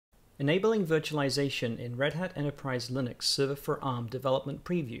Enabling Virtualization in Red Hat Enterprise Linux Server for ARM Development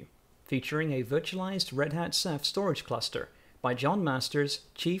Preview, featuring a virtualized Red Hat Ceph storage cluster by John Masters,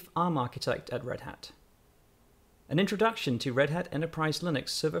 Chief ARM Architect at Red Hat. An introduction to Red Hat Enterprise Linux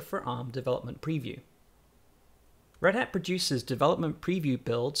Server for ARM Development Preview. Red Hat produces development preview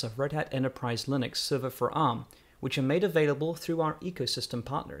builds of Red Hat Enterprise Linux Server for ARM, which are made available through our ecosystem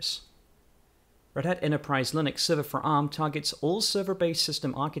partners. Red Hat Enterprise Linux Server for ARM targets all server-based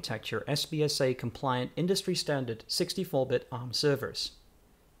system architecture SBSA-compliant industry-standard 64-bit ARM servers.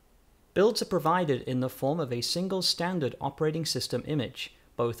 Builds are provided in the form of a single standard operating system image,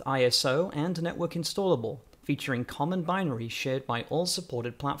 both ISO and network installable, featuring common binaries shared by all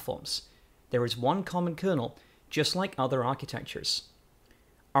supported platforms. There is one common kernel, just like other architectures.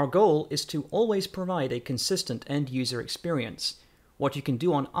 Our goal is to always provide a consistent end-user experience. What you can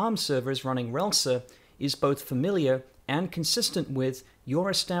do on ARM servers running RHEL is both familiar and consistent with your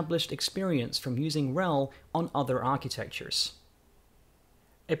established experience from using RHEL on other architectures.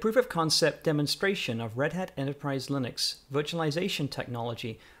 A proof-of-concept demonstration of Red Hat Enterprise Linux virtualization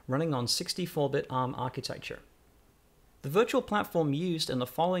technology running on 64-bit ARM architecture. The virtual platform used in the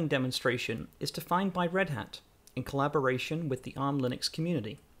following demonstration is defined by Red Hat in collaboration with the ARM Linux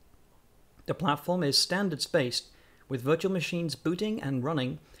community. The platform is standards-based, with virtual machines booting and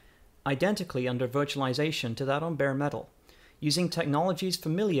running identically under virtualization to that on bare metal, using technologies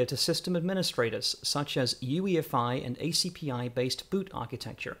familiar to system administrators such as UEFI and ACPI-based boot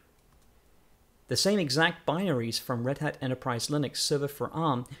architecture. The same exact binaries from Red Hat Enterprise Linux Server for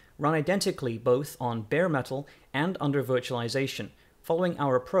ARM run identically both on bare metal and under virtualization, following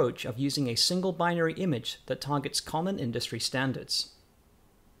our approach of using a single binary image that targets common industry standards.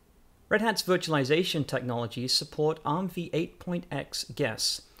 Red Hat's virtualization technologies support ARM v8.x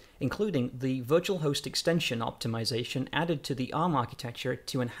guests, including the virtual host extension optimization added to the ARM architecture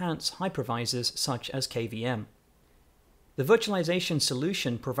to enhance hypervisors such as KVM. The virtualization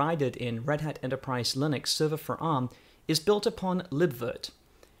solution provided in Red Hat Enterprise Linux Server for ARM is built upon libvirt,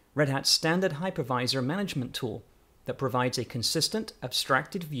 Red Hat's standard hypervisor management tool that provides a consistent,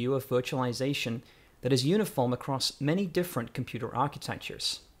 abstracted view of virtualization that is uniform across many different computer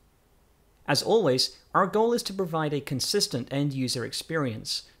architectures. As always, our goal is to provide a consistent end-user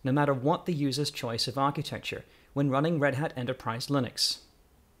experience, no matter what the user's choice of architecture, when running Red Hat Enterprise Linux.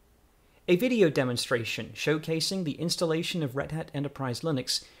 A video demonstration showcasing the installation of Red Hat Enterprise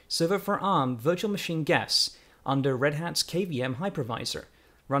Linux Server for ARM virtual machine guests under Red Hat's KVM hypervisor,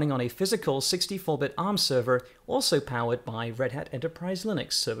 running on a physical 64-bit ARM server also powered by Red Hat Enterprise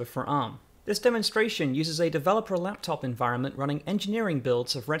Linux Server for ARM. This demonstration uses a developer laptop environment running engineering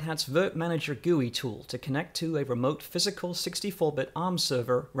builds of Red Hat's Virt Manager GUI tool to connect to a remote physical 64-bit ARM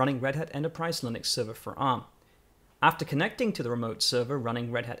server running Red Hat Enterprise Linux Server for ARM. After connecting to the remote server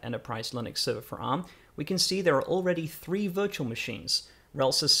running Red Hat Enterprise Linux Server for ARM, we can see there are already 3 virtual machines,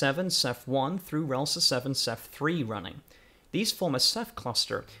 RHEL 7 Ceph 1 through RHEL 7 Ceph 3 running. These form a Ceph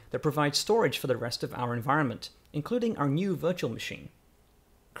cluster that provides storage for the rest of our environment, including our new virtual machine.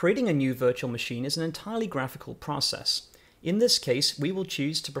 Creating a new virtual machine is an entirely graphical process. In this case, we will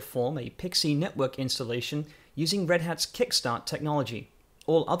choose to perform a PXE network installation using Red Hat's Kickstart technology.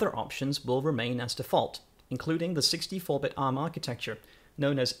 All other options will remain as default, including the 64-bit ARM architecture,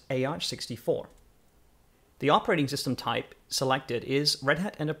 known as AArch64. The operating system type selected is Red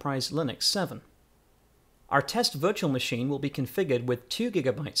Hat Enterprise Linux 7. Our test virtual machine will be configured with 2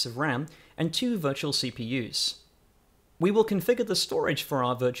 GB of RAM and 2 virtual CPUs. We will configure the storage for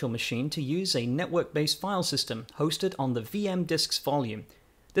our virtual machine to use a network-based file system hosted on the VM disks volume.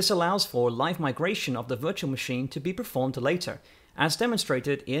 This allows for live migration of the virtual machine to be performed later, as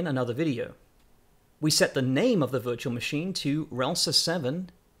demonstrated in another video. We set the name of the virtual machine to RHEL 7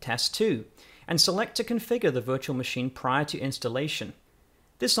 Test 2 and select to configure the virtual machine prior to installation.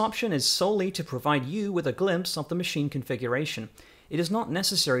 This option is solely to provide you with a glimpse of the machine configuration. It is not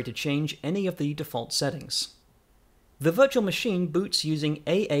necessary to change any of the default settings. The virtual machine boots using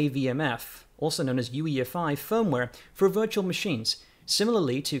AAVMF, also known as UEFI firmware, for virtual machines,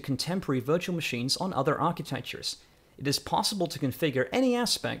 similarly to contemporary virtual machines on other architectures. It is possible to configure any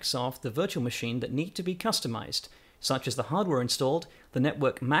aspects of the virtual machine that need to be customized, such as the hardware installed, the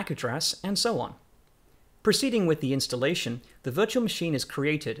network MAC address, and so on. Proceeding with the installation, the virtual machine is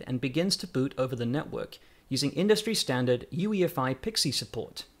created and begins to boot over the network, using industry-standard UEFI PXE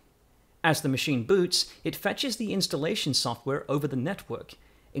support. As the machine boots, it fetches the installation software over the network,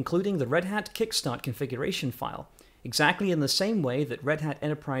 including the Red Hat Kickstart configuration file, exactly in the same way that Red Hat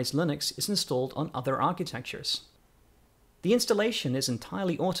Enterprise Linux is installed on other architectures. The installation is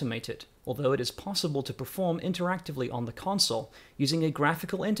entirely automated, although it is possible to perform interactively on the console using a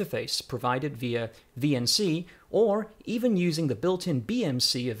graphical interface provided via VNC or even using the built-in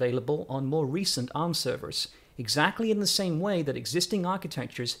BMC available on more recent ARM servers, exactly in the same way that existing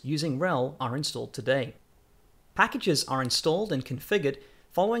architectures using RHEL are installed today. Packages are installed and configured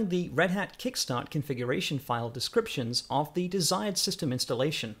following the Red Hat Kickstart configuration file descriptions of the desired system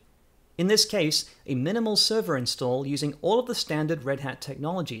installation. In this case, a minimal server install using all of the standard Red Hat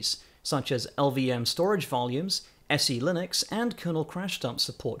technologies, such as LVM storage volumes, SE Linux, and kernel crash dump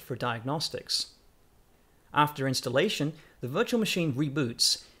support for diagnostics. After installation, the virtual machine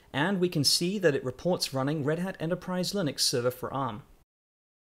reboots, and we can see that it reports running Red Hat Enterprise Linux Server for ARM.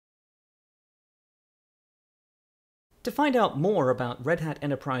 To find out more about Red Hat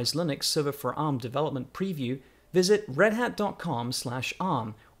Enterprise Linux Server for ARM development preview, visit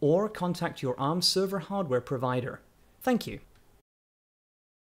redhat.com/ARM or contact your ARM server hardware provider. Thank you.